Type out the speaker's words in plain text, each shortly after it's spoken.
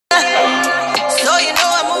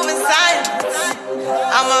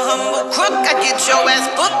humble crook. I get your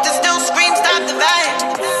ass booked and still scream stop the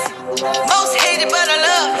violence. Most hated, but I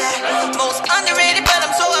love that. Most underrated, but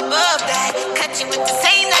I'm so above that. Cut you with the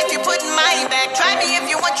same knife you put in my back. Try me if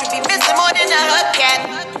you want, you be missing more than a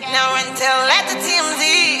hubcap. Now run tell at the TMZ.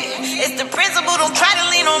 It's the principle, don't try to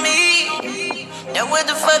lean on me. Now what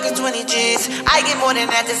the fuck is 20 G's? I get more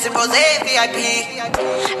than that, this in Rose VIP.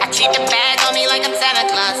 I keep the bag on me like I'm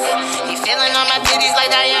Santa Claus. He feeling on my titties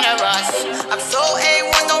like Diana Ross. I'm so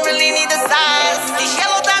A1, don't really need the size. These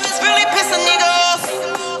yellow diamonds really piss a nigga off.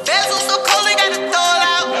 Bezel so cold, they gotta throw it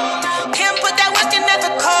out. Can't put that work, you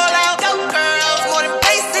never call out. Yo, girls, more than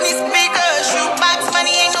bass in these speakers. Shoebox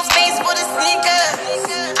money, ain't no space for the sneakers.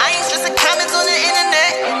 I ain't stressing comments on the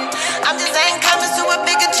internet. I'm just adding comments to a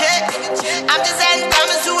bigger check. I'm just adding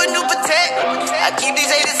comments to a new protect. I keep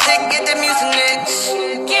these haters sick, get the music next.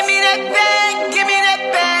 Give me that bag, give me that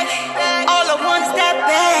bag. All I want is that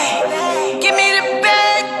bag. Give me the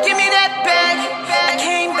bag, give me that bag. I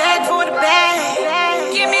came back for the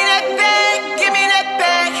bag. Give me that bag, give me that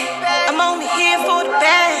bag. I'm only here for the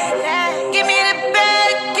bag. Give me the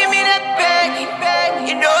bag, give me that bag.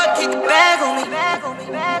 You know I keep the bag on me.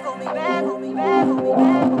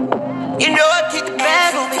 You know I keep the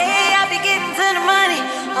bag on me. Hey, I be getting to the money.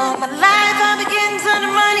 All my life I be getting to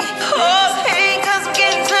the money. Oh, hey, cause I'm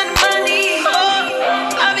getting to the money.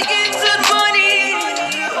 Oh, I be getting to the money.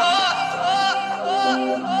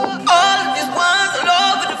 All of these ones all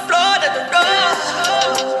over the floor, to the floor.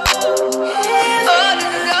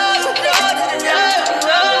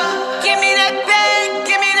 Give me that bag,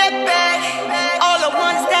 give me that bag. All I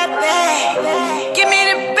want is that bag. Give me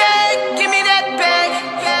the bag, give me that bag.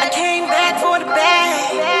 I came back for the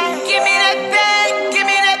bag. Give me that bag, give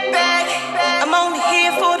me that bag. I'm only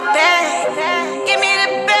here for the bag. Give me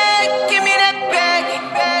the bag, give me that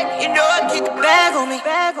bag. You know I keep the bag on me.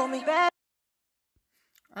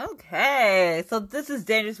 Okay, so this is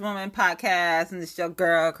Dangerous Woman Podcast, and this is your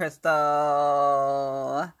girl,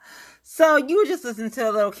 Crystal. So you were just listening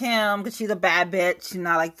to Lil' Kim, because she's a bad bitch, and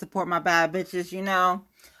I like to support my bad bitches, you know.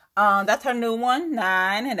 That's her new one,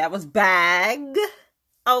 9, and that was Bag.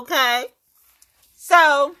 Okay.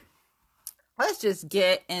 So, let's just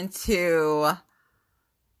get into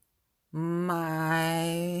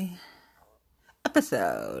my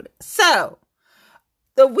episode. So,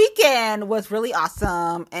 the weekend was really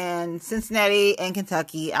awesome, and Cincinnati and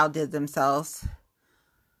Kentucky outdid themselves.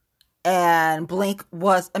 And Blink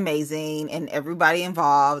was amazing, and everybody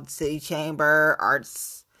involved, City Chamber,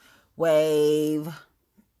 Arts Wave,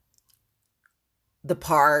 the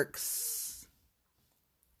parks,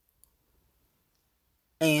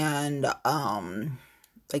 and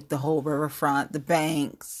like the whole riverfront, the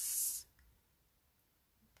banks,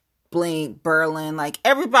 Blink, Berlin, like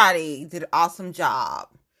everybody did an awesome job.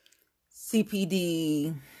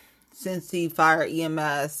 CPD, Cincy, Fire,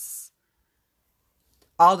 EMS,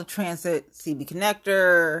 all the transit, CB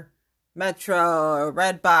Connector, Metro,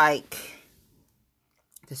 Red Bike,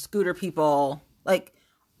 the scooter people, like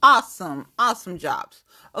awesome jobs.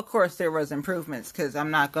 Of course, there was improvements, because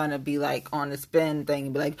I'm not going to be like on the spin thing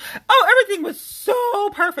and be like, oh, everything was so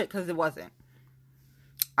perfect, because it wasn't.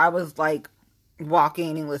 I was like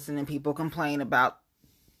walking and listening to people complain about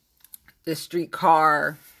the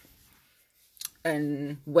streetcar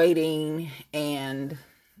and waiting, and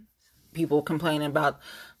people complaining about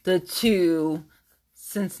the 2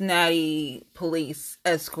 Cincinnati police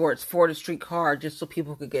escorts for the streetcar just so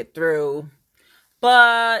people could get through.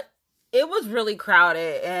 But it was really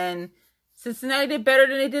crowded, and Cincinnati did better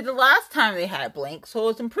than they did the last time they had Blink, so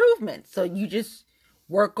it's improvement. So you just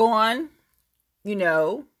work on, you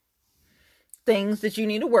know, things that you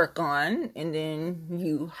need to work on, and then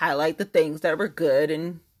you highlight the things that were good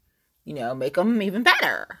and, you know, make them even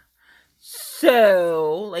better.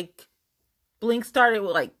 So, like, Blink started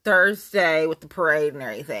with, like, Thursday with the parade and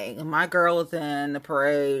everything, and my girl was in the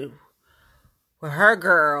parade with her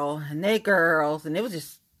girl and they girls, and it was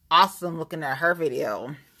just awesome looking at her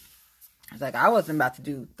video. It's like, I wasn't about to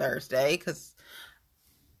do Thursday, because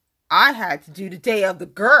I had to do the day of the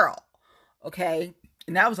girl, okay?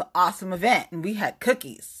 And that was an awesome event, and we had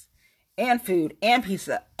cookies and food and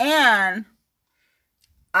pizza, and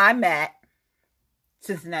I met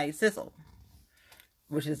Cincinnati Sizzle,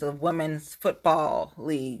 which is a women's football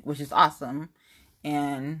league, which is awesome,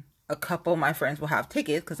 and a couple of my friends will have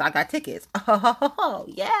tickets, because I got tickets. Oh,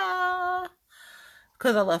 yeah.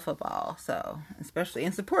 Because I love football, so, especially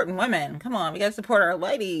in supporting women. Come on, we got to support our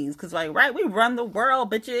ladies, because, like, right, we run the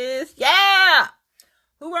world, bitches. Yeah!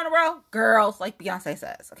 Who run the world? Girls, like Beyonce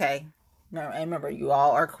says, okay? Remember, you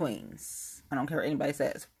all are queens. I don't care what anybody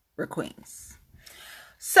says. We're queens.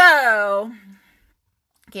 So,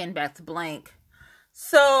 Getting back to Blink.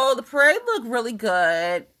 So the parade looked really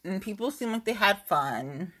good, and people seemed like they had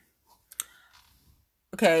fun.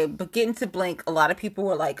 Okay, but getting to Blink, a lot of people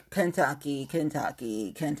were like, Kentucky,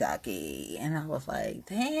 Kentucky, Kentucky. And I was like,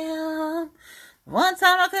 damn. One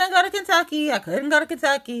time I couldn't go to Kentucky. I couldn't go to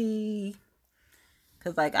Kentucky.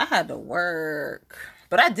 Because, like, I had to work.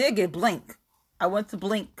 But I did get Blink. I went to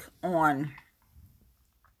Blink on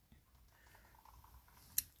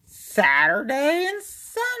Saturday and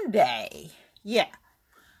Sunday. Yeah.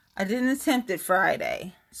 I didn't attempt it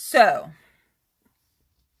Friday. So,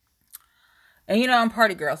 and you know I'm a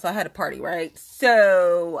party girl, so I had a party, right?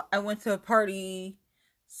 So I went to a party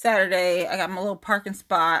Saturday. I got my little parking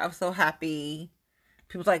spot. I was so happy.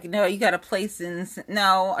 People's like, no, you got a place in...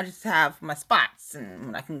 No, I just have my spots. And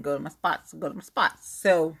when I can go to my spots, go to my spots.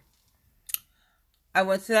 So I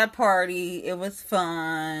went to that party. It was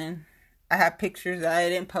fun. I have pictures that I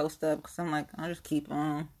didn't post up because I'm like, I'll just keep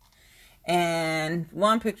them. And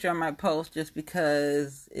one picture I might post just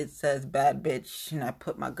because it says bad bitch and I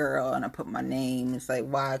put my girl and I put my name. It's like,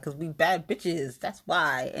 why? Because we bad bitches. That's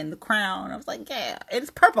why. And the crown. I was like, yeah,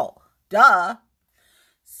 it's purple. Duh.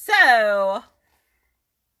 So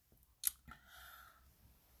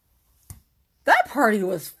that party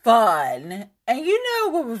was fun. And you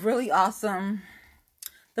know what was really awesome?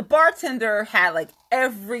 The bartender had like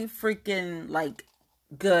every freaking like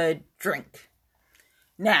good drink.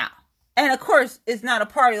 Now, and of course, it's not a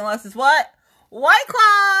party unless it's what? White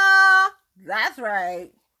Claw! That's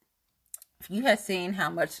right. If you had seen how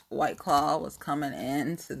much White Claw was coming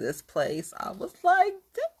into this place, I was like,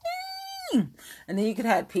 dang! And then you could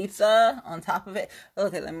have pizza on top of it.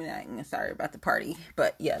 Okay, let me not, sorry about the party.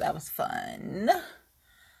 But yeah, that was fun.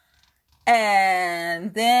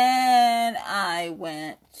 And then I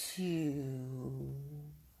went to...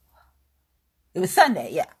 It was Sunday,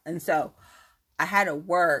 yeah. And so I had to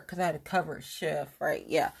work because I had to cover a shift, right?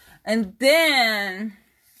 Yeah. And then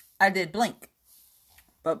I did Blink.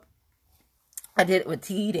 But I did it with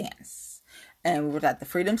T Dance. And we were at the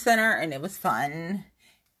Freedom Center and it was fun.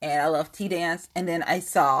 And I love T Dance. And then I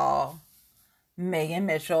saw Megan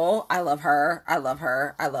Mitchell. I love her. I love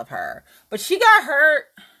her. I love her. But she got hurt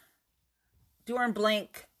during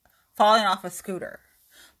Blink falling off a scooter.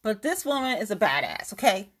 But this woman is a badass,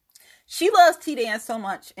 okay? She loves T-Dance so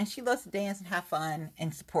much, and she loves to dance and have fun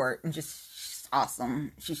and support, and she's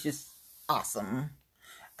awesome. She's just awesome.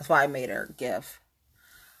 That's why I made her a gift.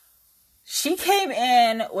 She came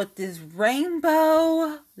in with this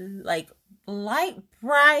rainbow, like, light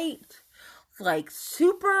bright, like,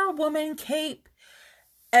 superwoman cape,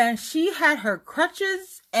 and she had her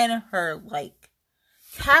crutches and her, like,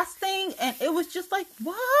 casting, and it was just like,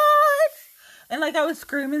 what? And like I was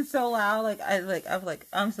screaming so loud, I was like,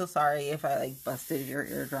 I'm so sorry if I like busted your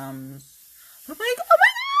eardrums. I'm like, oh my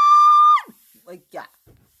god! Like, yeah.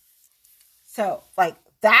 So like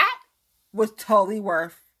that was totally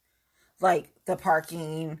worth like the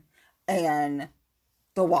parking and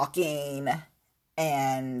the walking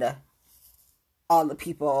and all the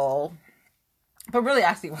people. But really,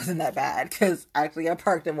 actually, it wasn't that bad because actually I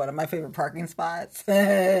parked in one of my favorite parking spots.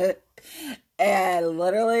 And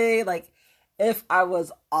literally, like, if I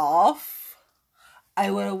was off,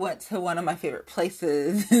 I would have went to one of my favorite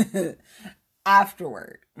places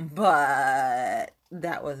afterward. But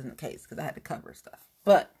that wasn't the case because I had to cover stuff.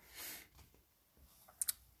 But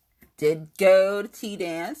did go to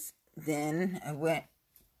T-Dance. Then I went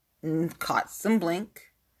and caught some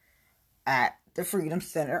Blink at the Freedom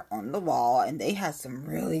Center on the wall, and they had some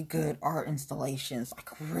really good art installations, like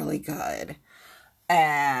really good.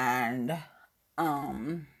 And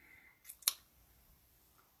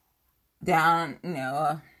down, you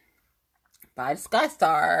know, by the Sky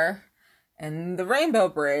Star and the Rainbow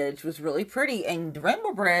Bridge was really pretty, and the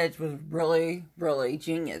Rainbow Bridge was really, really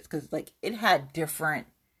genius because like it had different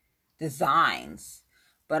designs,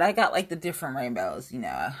 but I got like the different rainbows. You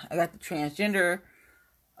know, I got the transgender.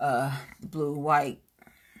 Blue, white,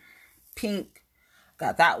 pink.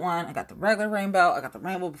 Got that one. I got the regular rainbow. I got the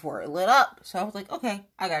rainbow before it lit up. So I was like, okay,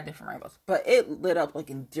 I got different rainbows. But it lit up like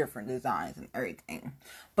in different designs and everything.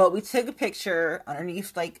 But we took a picture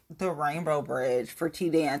underneath like the Rainbow Bridge for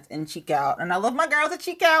T-Dance and Cheek Out. And I love my girls at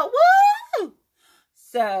Cheek Out. Woo!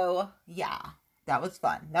 So yeah, that was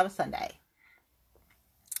fun. That was Sunday.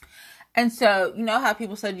 And so, you know how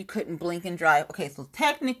people said you couldn't blink and drive? Okay, so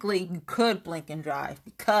technically you could blink and drive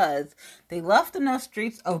because they left enough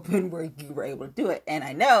streets open where you were able to do it. And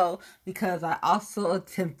I know because I also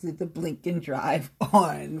attempted to blink and drive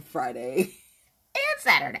on Friday and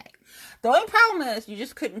Saturday. The only problem is you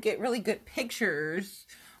just couldn't get really good pictures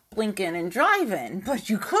blinking and driving, but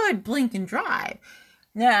you could blink and drive.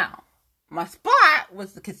 Now, my spot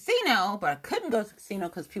was the casino, but I couldn't go to the casino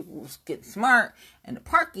because people was getting smart and the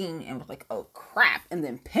parking and was like, oh crap. And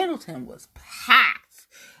then Pendleton was packed.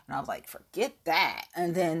 And I was like, forget that.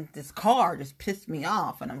 And then this car just pissed me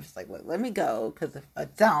off. And I'm just like, well, let me go. Because if I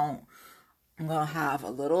don't, I'm going to have a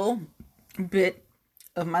little bit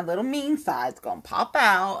of my little mean side's going to pop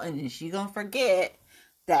out. And then she's going to forget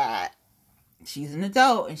that she's an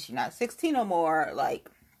adult and she's not 16 no more. Like,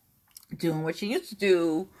 doing what she used to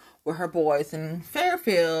do with her boys in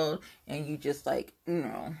Fairfield. And you just like,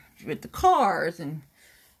 with the cars and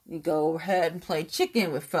you go ahead and play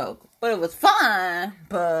chicken with folk. But it was fun.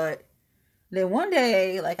 But then one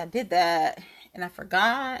day, like, I did that and I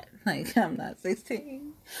forgot. Like, I'm not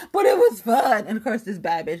 16. But it was fun. And of course, this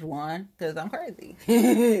bad bitch won because I'm crazy.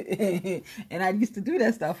 And I used to do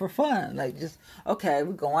that stuff for fun. Like, just, okay,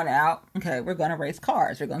 we're going out. Okay, we're going to race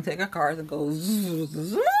cars. We're going to take our cars and go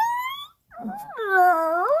zzz.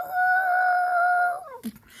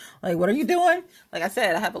 Like, what are you doing? Like I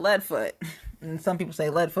said, I have a lead foot. And some people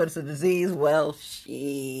say lead foot is a disease. Well,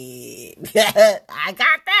 shit. I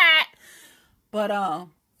got that. But,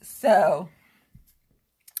 so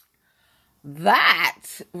that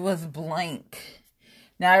was Blink.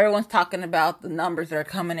 Now everyone's talking about the numbers that are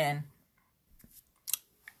coming in.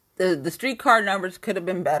 The streetcar numbers could have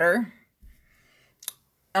been better.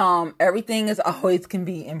 Everything is always can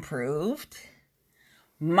be improved.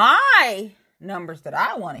 My numbers that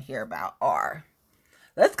I want to hear about are,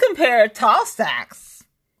 let's compare Tall Stacks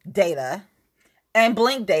data and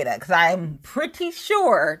Blink data, because I'm pretty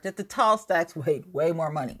sure that the Tall Stacks made way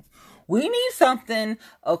more money. We need something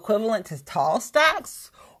equivalent to Tall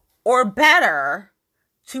Stacks or better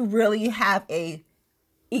to really have a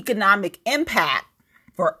economic impact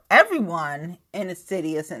for everyone in the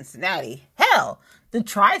city of Cincinnati. Hell, the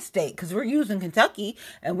tri-state, because we're using Kentucky,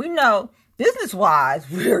 and we know business-wise,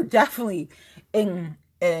 we're definitely in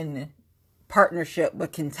partnership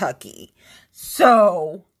with Kentucky.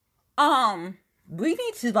 So, we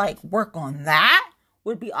need to, like, work on that.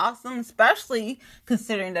 Would be awesome, especially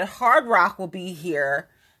considering that Hard Rock will be here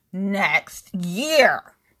next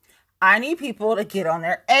year. I need people to get on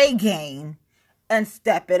their A game and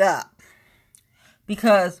step it up.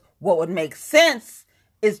 Because what would make sense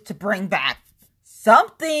is to bring back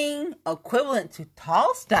something equivalent to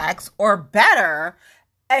Tall Stacks or better,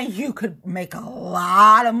 and you could make a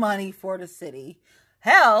lot of money for the city,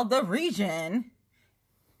 hell, the region,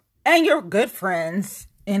 and your good friends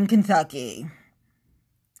in Kentucky.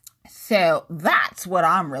 So that's what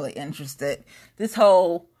I'm really interested. This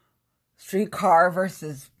whole streetcar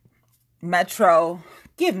versus metro,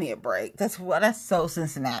 give me a break. That's so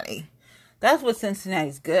Cincinnati. That's what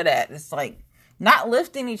Cincinnati's good at. It's like not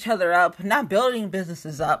lifting each other up, not building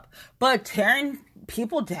businesses up, but tearing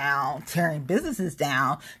people down, tearing businesses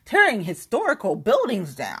down, tearing historical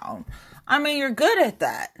buildings down. I mean, you're good at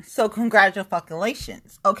that. So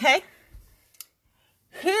congratulations, okay?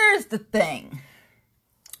 Here's the thing.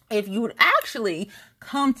 If you would actually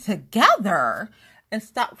come together and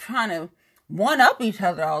stop trying to one-up each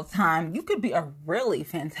other all the time, you could be a really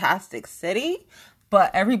fantastic city.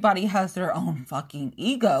 But everybody has their own fucking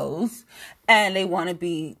egos and they want to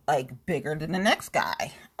be like bigger than the next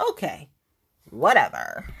guy. Okay,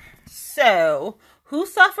 whatever. So who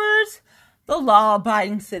suffers? The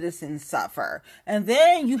law-abiding citizens suffer. And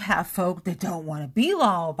then you have folk that don't want to be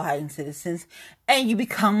law-abiding citizens and you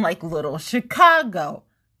become like little Chicago.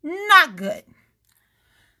 Not good.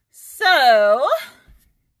 So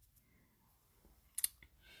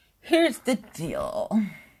here's the deal.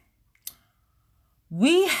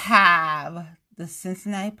 We have the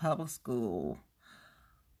Cincinnati Public School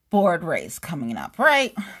board race coming up,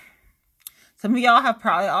 right? Some of y'all have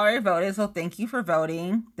probably already voted, so thank you for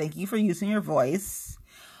voting. Thank you for using your voice.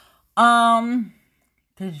 Because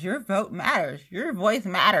your vote matters. Your voice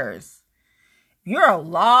matters. If you're a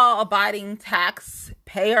law-abiding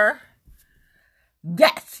taxpayer,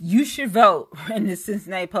 yes, you should vote in the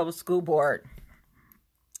Cincinnati Public School Board.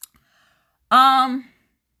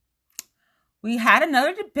 We had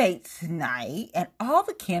another debate tonight, and all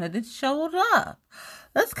the candidates showed up.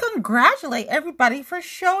 Let's congratulate everybody for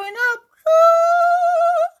showing up.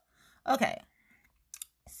 Okay.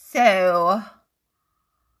 So,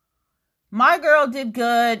 my girl did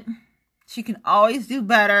good. She can always do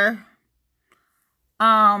better.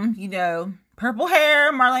 Purple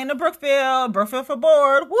hair, Marlena Brookfield for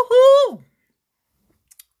board. Woohoo!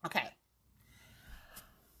 Okay.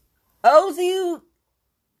 Ozzy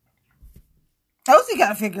got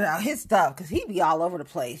to figure out his stuff because he be all over the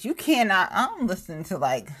place. You cannot, I'm listening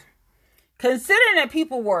to considering that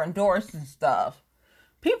people were endorsing stuff,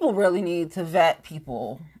 people really need to vet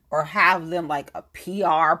people or have them like a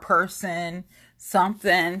PR person,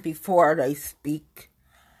 something, before they speak.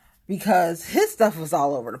 Because his stuff was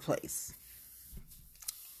all over the place.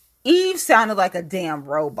 Eve sounded like a damn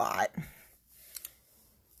robot.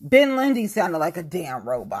 Ben Lindy sounded like a damn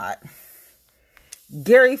robot.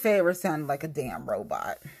 Gary Favors sounded like a damn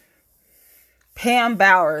robot. Pam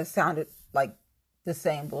Bowers sounded like the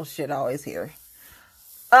same bullshit I always hear.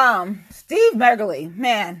 Steve Megerly,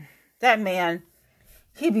 man, that man,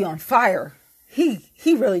 he be on fire. He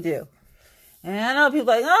really do. And I know people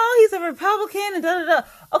like, oh, he's a Republican and da-da-da.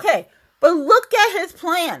 Okay, but look at his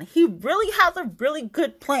plan. He really has a really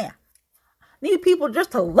good plan. Need people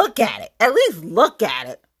just to look at it. At least look at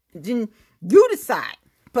it. Then you decide.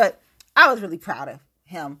 But I was really proud of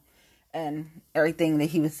him and everything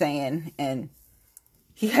that he was saying. And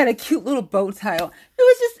he had a cute little bow tie on. He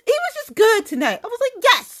was just good tonight. I was like,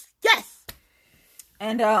 yes.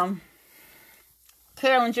 And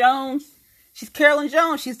Carolyn Jones. She's Carolyn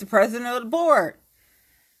Jones. She's the president of the board.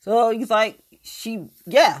 So he's like, she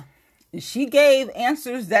gave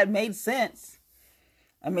answers that made sense.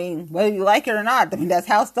 I mean, whether you like it or not, I mean, that's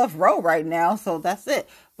how stuff roll right now. So that's it.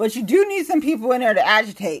 But you do need some people in there to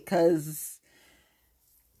agitate, because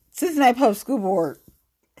Cincinnati Public School Board,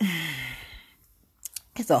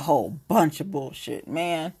 it's a whole bunch of bullshit,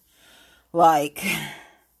 man. Like,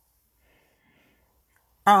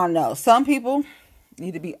 I don't know. Some people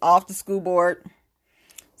need to be off the school board.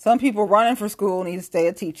 Some people running for school need to stay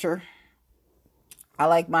a teacher. I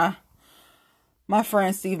like my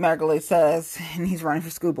friend Steve Megerly says, and he's running for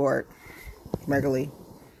school board. Megerly,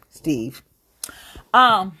 Steve.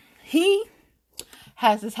 He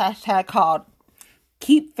has this hashtag called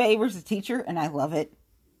Keep Favors the Teacher, and I love it.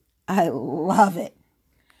 I love it.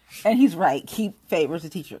 And he's right. Keep Favors the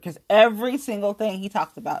Teacher, because every single thing he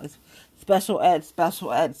talks about is special ed,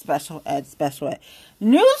 special ed, special ed, special ed.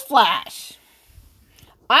 Newsflash.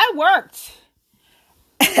 I worked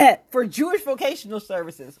for Jewish Vocational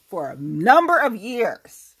Services for a number of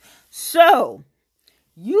years. So,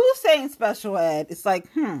 you saying special ed, it's like,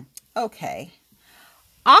 okay.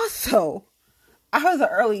 Also, I was an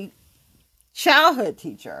early childhood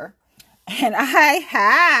teacher, and I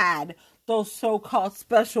had those so-called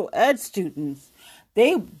special ed students.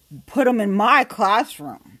 They put them in my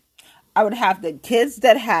classroom. I would have the kids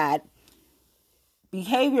that had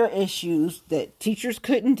behavior issues that teachers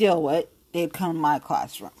couldn't deal with. They'd come to my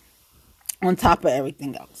classroom on top of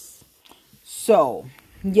everything else. So,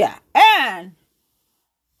 yeah. And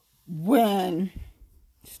when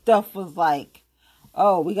stuff was like,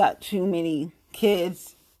 oh, we got too many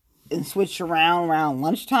kids and switch around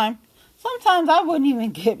lunchtime, sometimes I wouldn't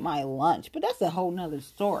even get my lunch. But that's a whole nother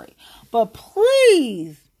story. But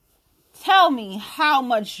please tell me how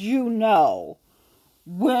much you know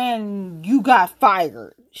when you got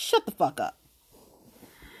fired. Shut the fuck up.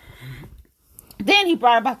 Then he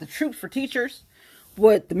brought about the troops for teachers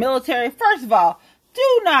with the military. First of all,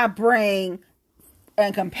 do not bring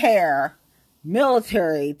and compare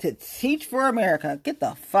military to Teach for America. Get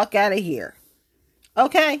the fuck out of here.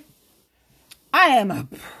 Okay? I am a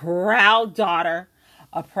proud daughter,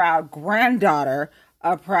 a proud granddaughter,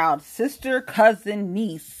 a proud sister, cousin,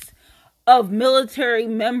 niece of military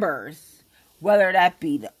members. Whether that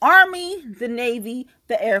be the Army, the Navy,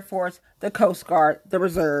 the Air Force, the Coast Guard, the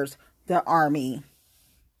Reserves, the Army.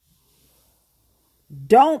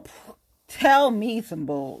 Don't tell me some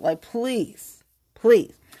bull. Like, please.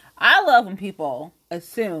 I love when people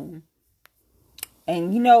assume.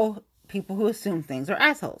 And you know, people who assume things are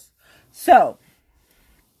assholes. So,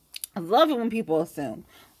 I love it when people assume.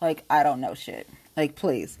 Like, I don't know shit. Like,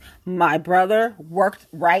 please. My brother worked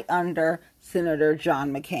right under Senator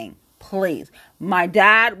John McCain. Please. My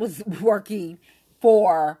dad was working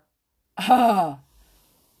for...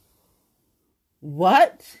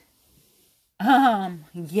 what?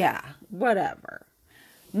 Yeah, whatever.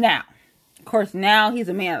 Now, of course, now he's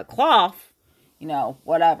a man of the cloth,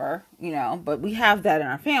 whatever, but we have that in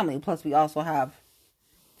our family. Plus, we also have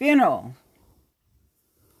funeral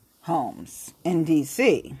homes in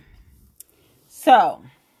D.C. So,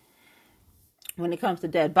 when it comes to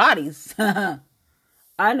dead bodies,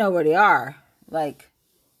 I know where they are. Like,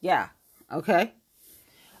 yeah, okay?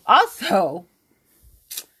 Also,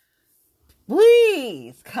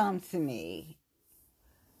 please come to me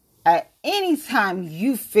at any time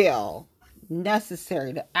you feel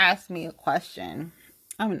necessary to ask me a question.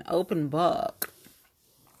 I'm an open book.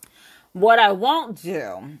 What I won't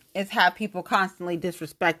do is have people constantly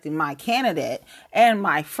disrespecting my candidate and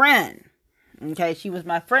my friend. Okay, she was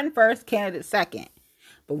my friend first, candidate second.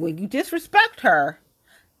 But when you disrespect her,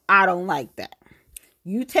 I don't like that.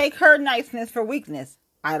 You take her niceness for weakness.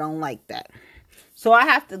 I don't like that. So I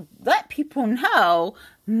have to let people know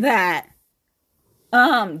that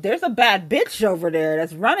there's a bad bitch over there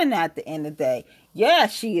that's running at the end of the day. Yeah,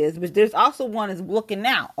 she is. But there's also one that's looking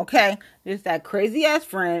out, okay? There's that crazy ass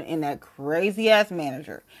friend and that crazy ass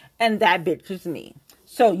manager. And that bitch is me.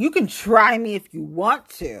 So you can try me if you want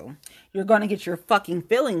to. You're going to get your fucking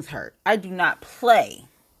feelings hurt. I do not play.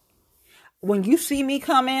 When you see me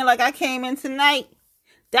come in like I came in tonight,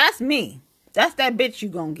 that's me. That's that bitch you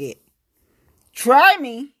gonna get. Try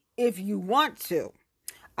me if you want to.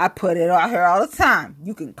 I put it out here all the time.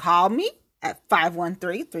 You can call me at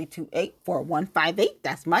 513-328-4158.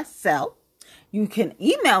 That's my cell. You can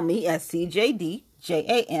email me at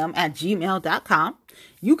cjdjam@gmail.com.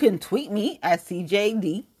 You can tweet me at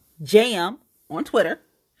cjdjam on Twitter.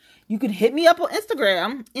 You can hit me up on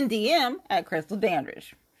Instagram in DM at Crystal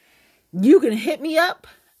Dandridge. You can hit me up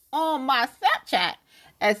on my Snapchat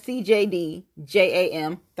at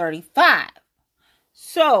CJDJAM35.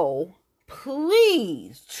 So,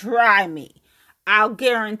 please try me. I'll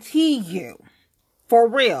guarantee you, for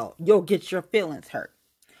real, you'll get your feelings hurt.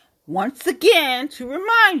 Once again, to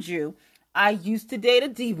remind you, I used to date a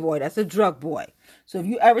D-boy. That's a drug boy. So if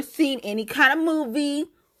you ever seen any kind of movie,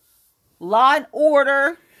 Law and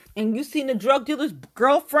Order, and you seen the drug dealer's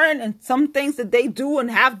girlfriend and some things that they do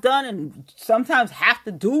and have done and sometimes have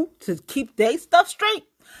to do to keep their stuff straight,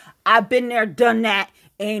 I've been there, done that,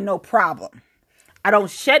 ain't no problem. I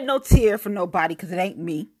don't shed no tear for nobody because it ain't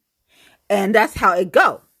me. And that's how it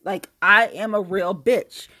go. Like, I am a real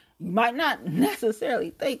bitch. You might not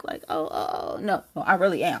necessarily think like, no, I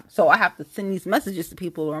really am. So I have to send these messages to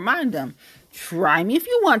people to remind them, try me if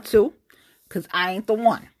you want to, because I ain't the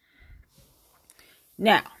one.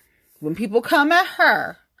 Now, when people come at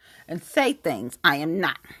her and say things, I am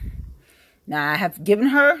not. Now, I have given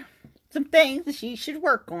her some things that she should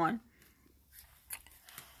work on.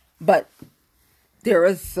 But there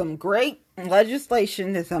is some great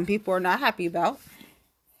legislation that some people are not happy about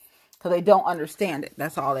because they don't understand it.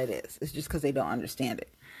 That's all it is. It's just because they don't understand it.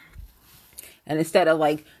 And instead of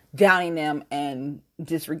like downing them and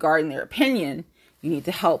disregarding their opinion, you need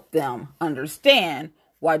to help them understand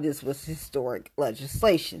why this was historic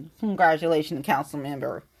legislation. Congratulations to Council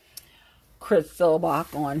Member Chris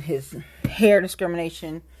Silbach on his hair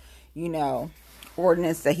discrimination,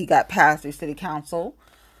 ordinance that he got passed through City Council.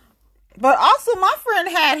 But also, my friend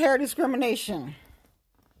had hair discrimination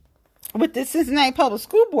with the Cincinnati Public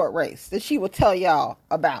School Board race that she will tell y'all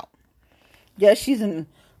about. Yes, she's a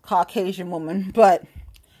Caucasian woman, but,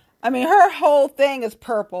 her whole thing is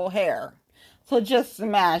purple hair. So just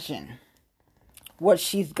imagine what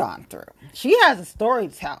she's gone through. She has a story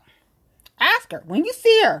to tell. Ask her. When you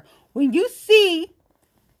see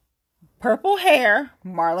purple hair,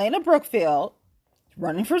 Marlena Brookfield,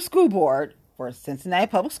 running for school board for Cincinnati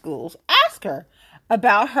Public Schools, ask her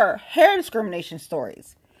about her hair discrimination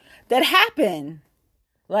stories that happened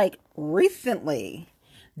like recently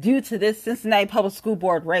due to this Cincinnati Public School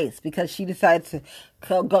Board race because she decided to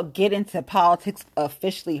go get into politics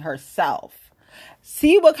officially herself.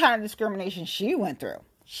 See what kind of discrimination she went through.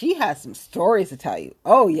 She has some stories to tell you.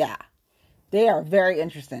 Oh yeah, they are very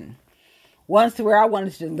interesting. Ones to where I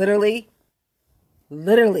wanted to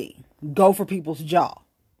literally go for people's jaw.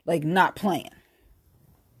 Like, not playing.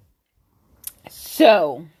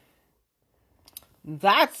 So,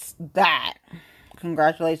 that's that.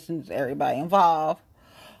 Congratulations to everybody involved.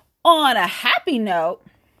 On a happy note,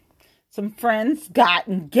 some friends got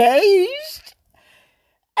engaged.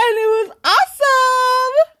 And it was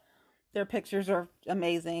awesome. Their pictures are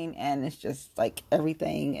amazing. And it's just like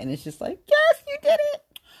everything. And it's just like, yes, you did it.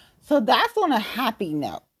 So, that's on a happy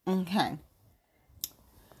note. Okay.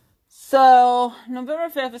 So, November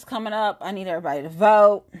 5th is coming up. I need everybody to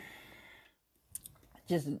vote.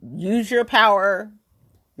 Just use your power.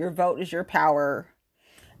 Your vote is your power.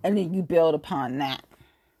 And then you build upon that.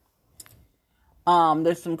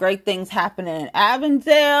 There's some great things happening in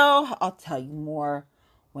Avondale. I'll tell you more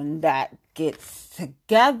when that gets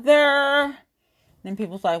together. Then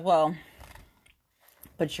people's like, well,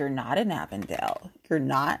 but you're not in Avondale. You're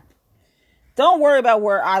not. Don't worry about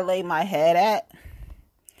where I lay my head at.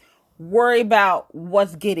 Worry about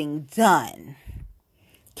what's getting done.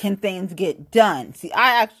 Can things get done? See,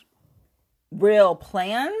 I have real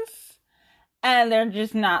plans, and they're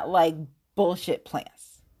just not like bullshit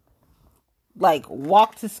plans. Like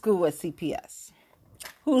walk to school at CPS.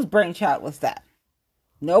 Whose brainchild was that?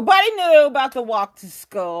 Nobody knew about the walk to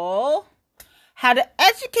school. How to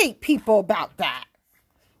educate people about that.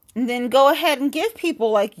 And then go ahead and give people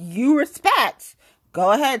like you respect.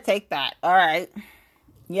 Go ahead, take that. All right.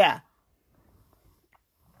 Yeah.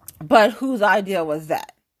 But whose idea was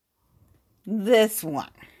that? This one.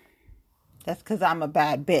 That's because I'm a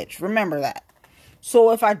bad bitch. Remember that.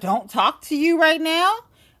 So if I don't talk to you right now,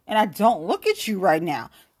 and I don't look at you right now,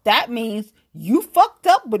 that means you fucked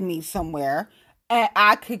up with me somewhere, and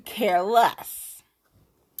I could care less.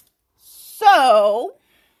 So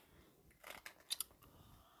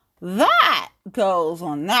that goes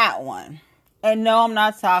on that one. And no, I'm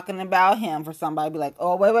not talking about him for somebody to be like,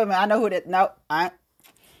 oh, wait a minute, I know who that. No,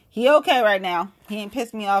 he okay right now. He ain't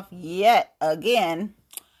pissed me off yet again.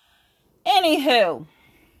 Anywho.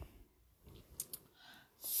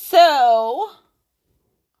 So,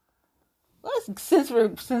 since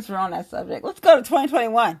we're on that subject, let's go to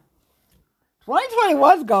 2021.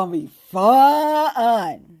 2021 is going to be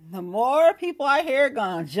fun. The more people I hear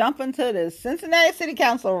going to jump into the Cincinnati City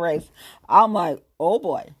Council race, I'm like, oh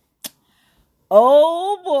boy.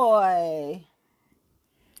 Oh boy.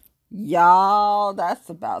 Y'all, that's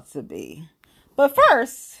about to be. But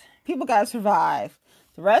first, people got to survive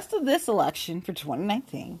the rest of this election for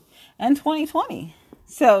 2019 and 2020.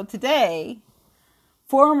 So today,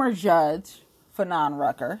 former Judge Fanon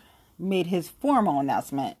Rucker made his formal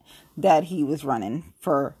announcement that he's running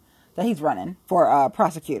for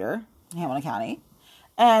prosecutor in Hamilton County.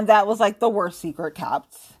 And that was like the worst secret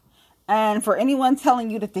kept. And for anyone telling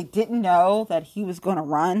you that they didn't know that he was going to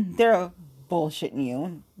run, they're bullshitting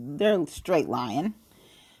you. They're straight lying.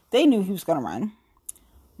 They knew he was going to run.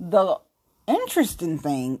 The interesting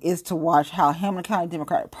thing is to watch how Hamilton County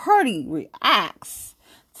Democratic Party reacts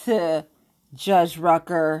to Judge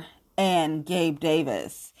Rucker and Gabe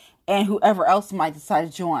Davis and whoever else might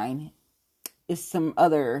decide to join if some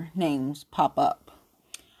other names pop up.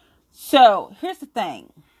 So here's the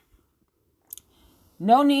thing.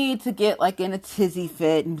 No need to get like in a tizzy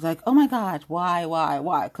fit and be like, oh my gosh, why?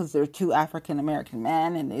 Because they're two African American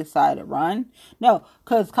men and they decided to run. No,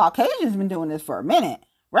 because Caucasians been doing this for a minute,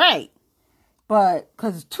 right? But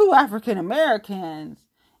because two African Americans,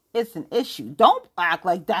 it's an issue. Don't act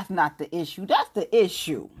like that's not the issue. That's the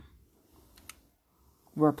issue.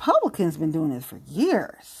 Republicans been doing this for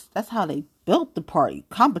years. That's how they built the party.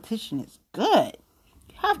 Competition is good.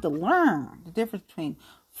 You have to learn the difference between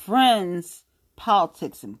friends,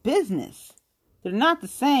 politics, and business. They're not the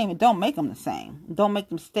same, and don't make them the same. Don't make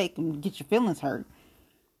the mistake and get your feelings hurt.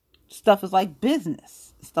 Stuff is like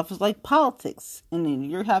business. Stuff is like politics. And then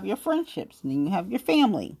you have your friendships, and then you have your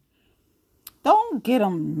family. Don't get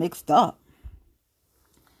them mixed up.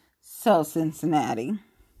 So, Cincinnati,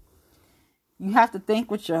 you have to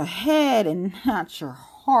think with your head and not your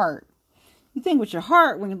heart. You think with your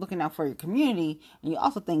heart when you're looking out for your community, and you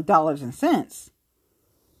also think dollars and cents.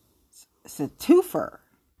 It's a twofer.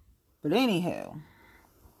 But anywho.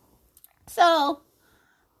 So,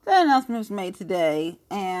 the announcement was made today,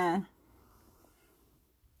 and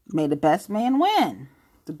may the best man win.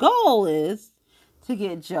 The goal is to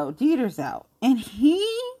get Joe Deters out. And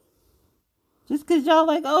just because y'all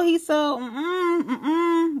like, oh, he's so,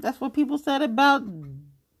 that's what people said about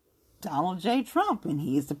Donald J. Trump, and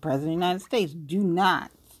he is the president of the United States. Do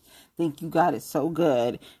not think you got it so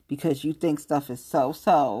good because you think stuff is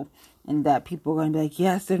so, and that people are going to be like,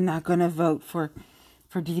 yes, they're not going to vote for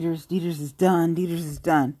Deters. Deters is done. Deters is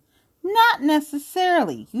done. Not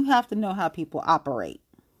necessarily. You have to know how people operate.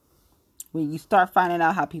 When you start finding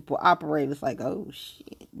out how people operate, it's like, oh,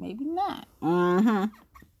 shit, maybe not. And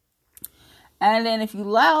then if you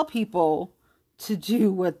allow people to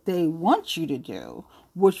do what they want you to do,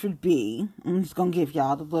 which would be, I'm just going to give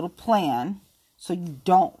y'all the little plan so you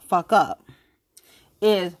don't fuck up,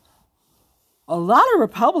 is a lot of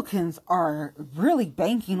Republicans are really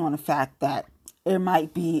banking on the fact that there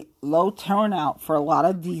might be low turnout for a lot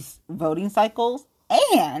of these voting cycles,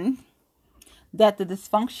 and that the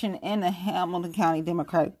dysfunction in the Hamilton County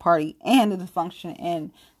Democratic Party and the dysfunction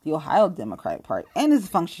in the Ohio Democratic Party and the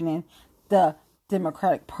dysfunction in the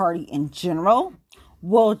Democratic Party in general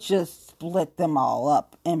will just split them all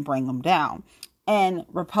up and bring them down. And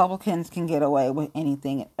Republicans can get away with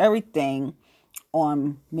anything and everything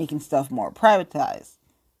on making stuff more privatized.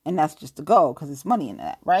 And that's just the goal because it's money in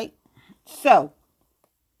that, right? So,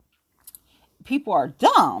 people are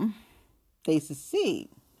dumb, they succeed.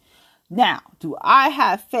 Now, do I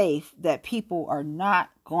have faith that people are not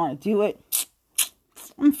going to do it?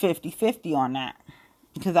 I'm 50-50 on that.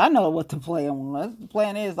 Because I know what the plan was. The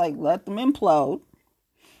plan is like, let them implode.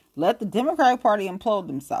 Let the Democratic Party implode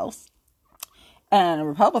themselves. And the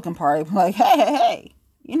Republican Party be like, hey,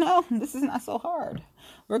 you know, this is not so hard.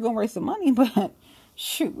 We're going to raise some money, but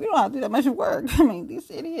shoot, we don't have to do that much work. I mean,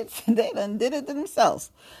 these idiots, they done did it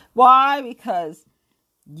themselves. Why? Because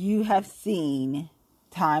you have seen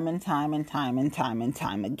time and time and time and time and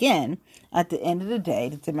time again, at the end of the day,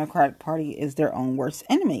 the Democratic Party is their own worst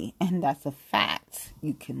enemy. And that's a fact.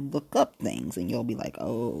 You can look up things and you'll be like,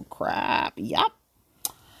 oh crap, yep.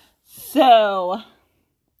 So,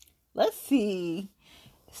 let's see,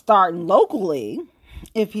 starting locally,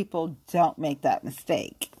 if people don't make that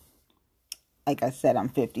mistake. Like I said, I'm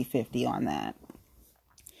 50-50 on that.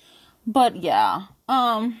 But yeah,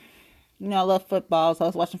 I love football, so I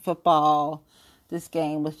was watching football. This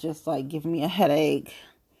game was just like giving me a headache.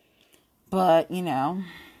 But, Aaron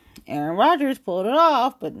Rodgers pulled it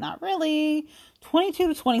off, but not really.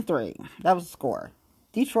 22-23. That was the score.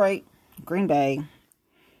 Detroit, Green Bay.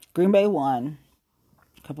 Green Bay won.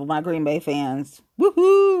 A couple of my Green Bay fans,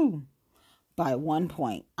 woohoo! By 1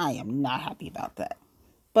 point. I am not happy about that.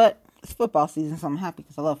 But it's football season, so I'm happy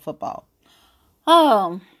because I love football.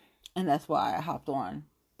 And that's why I hopped on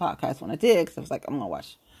podcast when I did, because I was like, I'm going to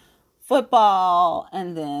watch football,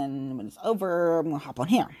 and then when it's over, I'm going to hop on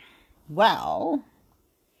here. Well,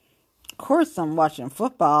 of course I'm watching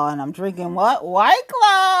football, and I'm drinking what? White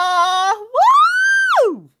Claw!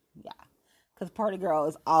 Woo! Yeah, because Party Girl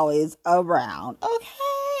is always around,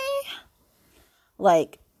 okay?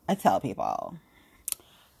 Like, I tell people,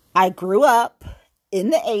 I grew up in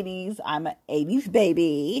the 80s. I'm an 80s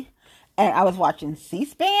baby. And I was watching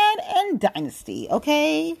C-SPAN and Dynasty,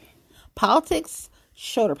 okay? Politics,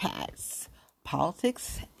 shoulder pads.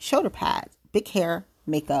 Politics, shoulder pads. Big hair,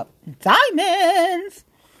 makeup, diamonds.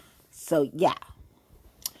 So, yeah.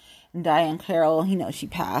 Diane Carroll, she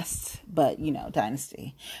passed. But,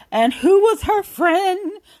 Dynasty. And who was her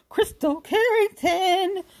friend? Crystal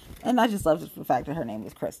Carrington. And I just love the fact that her name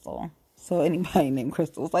is Crystal. So anybody named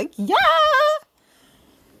Crystal is like, yeah!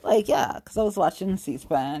 Like, yeah, because I was watching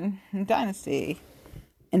C-SPAN and Dynasty.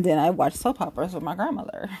 And then I watched soap operas with my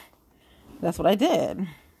grandmother. That's what I did.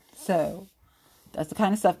 So, that's the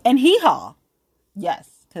kind of stuff. And Hee Haw.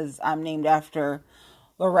 Yes, because I'm named after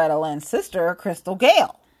Loretta Lynn's sister, Crystal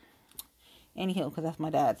Gayle. Anyhow, because that's my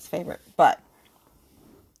dad's favorite. But,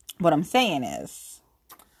 what I'm saying is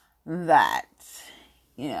that,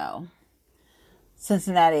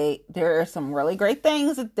 Cincinnati, there are some really great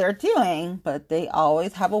things that they're doing, but they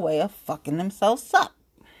always have a way of fucking themselves up.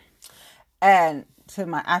 And to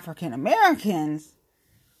my African Americans,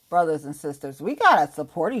 brothers and sisters, we gotta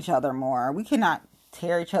support each other more. We cannot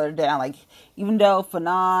tear each other down. Like, even though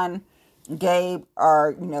Fanon and Gabe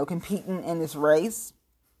are, competing in this race,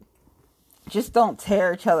 just don't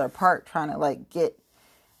tear each other apart trying to, get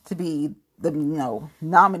to be the,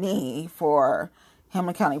 nominee for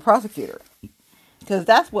Hamilton County prosecutor. Because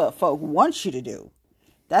that's what folk want you to do.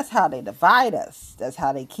 That's how they divide us. That's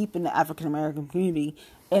how they keep in the African American community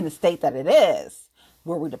in the state that it is,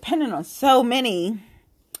 where we're dependent on so many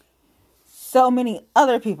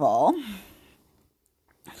other people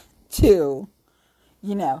to,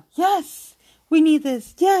 yes, we need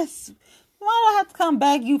this. Yes. Why do I have to come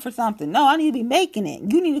beg you for something? No, I need to be making it.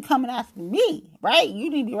 You need to come and ask me, right?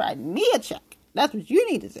 You need to be writing me a check. That's what you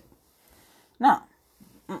need to do. No.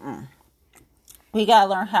 We got to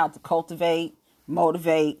learn how to cultivate,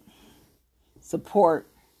 motivate, support,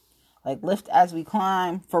 lift as we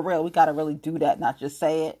climb. For real, we got to really do that, not just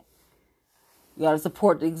say it. We got to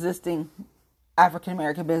support the existing African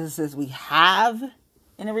American businesses we have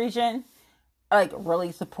in the region.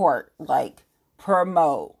 Really support,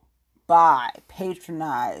 promote, buy,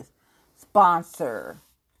 patronize, sponsor,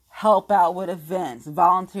 help out with events,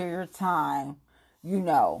 volunteer your time.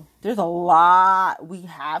 There's a lot we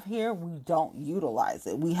have here. We don't utilize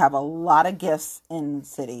it. We have a lot of gifts in the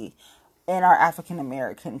city, in our African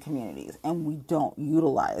American communities, and we don't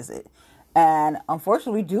utilize it. And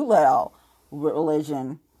unfortunately, we do allow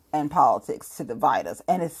religion and politics to divide us.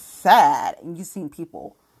 And it's sad. And you've seen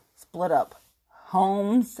people split up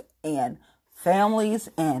homes and families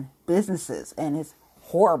and businesses, and it's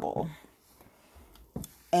horrible.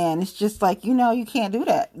 And it's just you can't do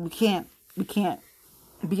that. We can't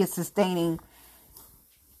be a sustaining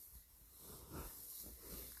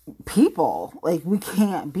people. We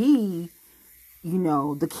can't be,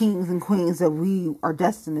 the kings and queens that we are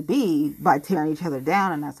destined to be by tearing each other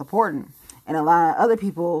down and not supporting and allowing other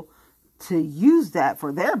people to use that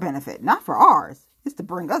for their benefit, not for ours. It's to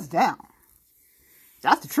bring us down.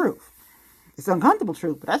 That's the truth. It's uncomfortable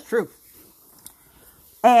truth, but that's truth.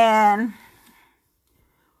 And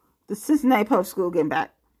the Cincinnati Public School, getting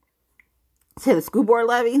back to the school board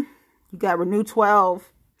levy, you got Renew 12.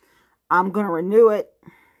 I'm going to renew it.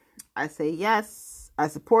 I say yes. I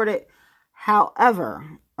support it.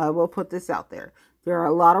 However, I will put this out there. There are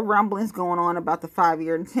a lot of rumblings going on about the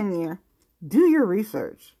 5-year and 10-year. Do your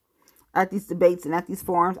research at these debates and at these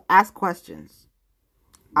forums. Ask questions.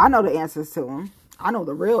 I know the answers to them. I know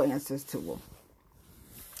the real answers to them.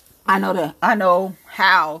 I know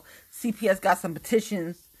how CPS got some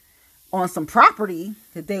petitions on some property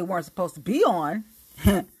that they weren't supposed to be on.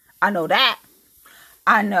 I know that.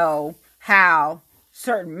 I know how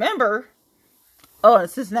certain member of the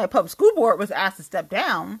Cincinnati Public School Board was asked to step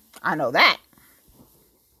down. I know that.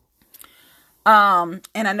 And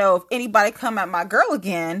I know if anybody come at my girl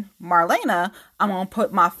again, Marlena, I'm going to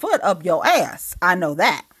put my foot up your ass. I know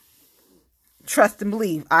that. Trust and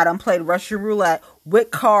believe. I done played Russian roulette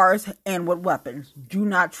with cars and with weapons. Do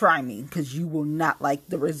not try me, because you will not like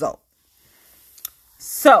the result.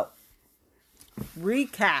 So,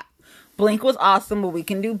 recap. Blink was awesome, but we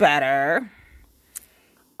can do better.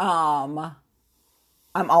 I'm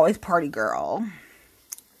always party girl.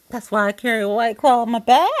 That's why I carry a White Claw in my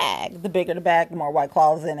bag. The bigger the bag, the more White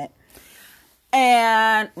Claws in it.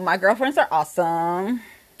 And my girlfriends are awesome.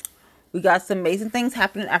 We got some amazing things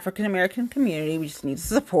happening in the African American community. We just need to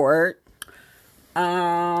support.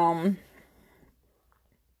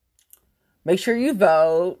 Make sure you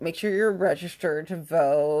vote. Make sure you're registered to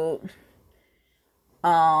vote.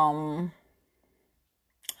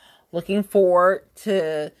 Looking forward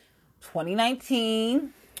to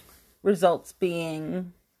 2019 results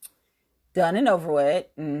being done and over with.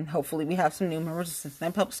 And hopefully we have some new members of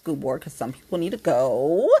Cincinnati Public School Board, because some people need to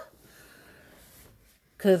go.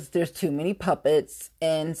 Because there's too many puppets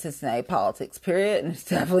in Cincinnati politics, period. And there's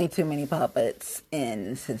definitely too many puppets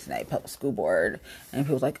in Cincinnati Public School Board. And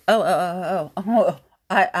people's like, I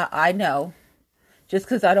know. Just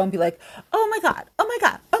because I don't be like, oh my God.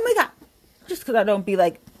 Just because I don't be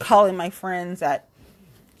like calling my friends at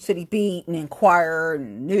City Beat and Inquirer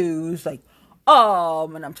and News, like,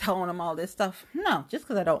 and I'm telling them all this stuff. No, just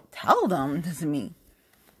because I don't tell them doesn't mean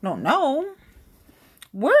I don't know.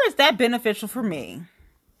 Where is that beneficial for me?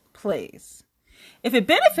 Please. If it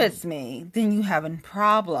benefits me, then you have a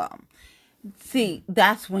problem. See,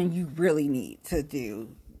 that's when you really need to do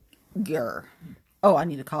your, I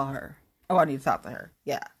need to call her. I need to talk to her.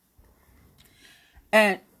 Yeah.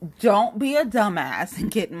 And don't be a dumbass and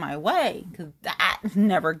get in my way, because that's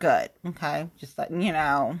never good. Okay? Just letting you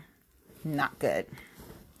know, not good.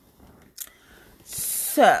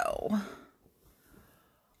 So,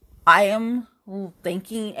 I am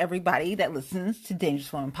thanking everybody that listens to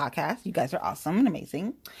Dangerous Woman Podcast. You guys are awesome and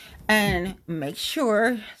amazing. And make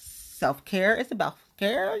sure self-care is about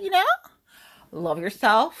care, Love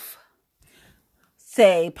yourself.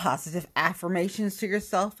 Say positive affirmations to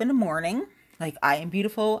yourself in the morning. Like, I am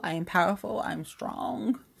beautiful, I am powerful, I am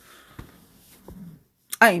strong.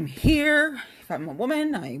 I am here. If I'm a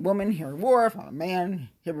woman, I'm a woman, here roar. If I'm a man,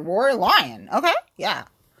 here roar, lion. Okay? Yeah.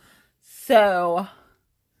 So,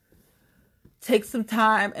 take some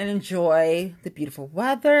time and enjoy the beautiful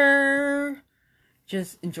weather.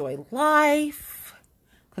 Just enjoy life.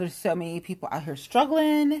 Because there's so many people out here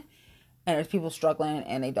struggling. And there's people struggling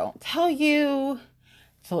and they don't tell you.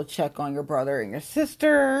 So check on your brother and your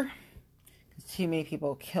sister. Too many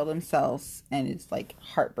people kill themselves, and it's like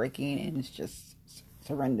heartbreaking, and it's just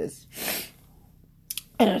horrendous.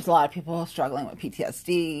 And there's a lot of people struggling with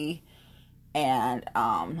PTSD, and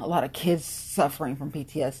a lot of kids suffering from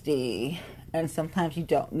PTSD. And sometimes you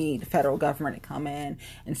don't need the federal government to come in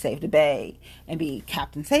and save the day and be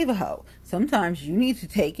Captain Save-A-Ho. Sometimes you need to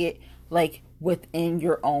take it like within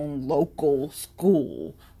your own local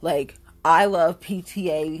school. Like, I love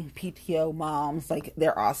PTO moms. Like,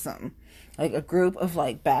 they're awesome. Like, a group of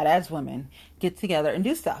like badass women get together and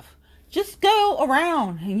do stuff. Just go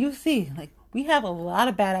around and you see, like, we have a lot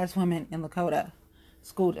of badass women in Lakota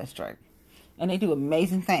School District, and they do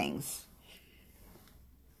amazing things.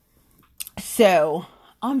 So,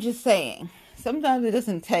 I'm just saying, sometimes it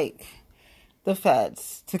doesn't take the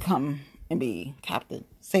feds to come and be Captain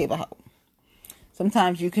Save-A-Ho.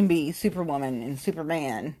 Sometimes you can be Superwoman and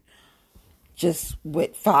Superman just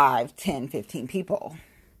with 5, 10, 15 people.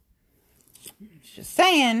 Just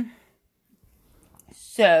saying.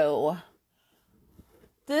 So,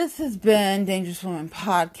 this has been Dangerous Woman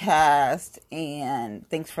Podcast, and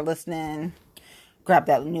thanks for listening. Grab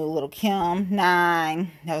that new little Kim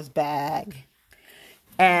 9. That was bag.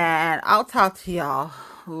 And I'll talk to y'all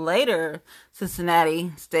later,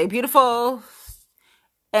 Cincinnati. Stay beautiful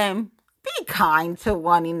and be kind to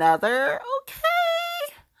one another,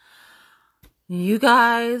 okay? You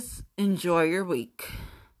guys enjoy your week.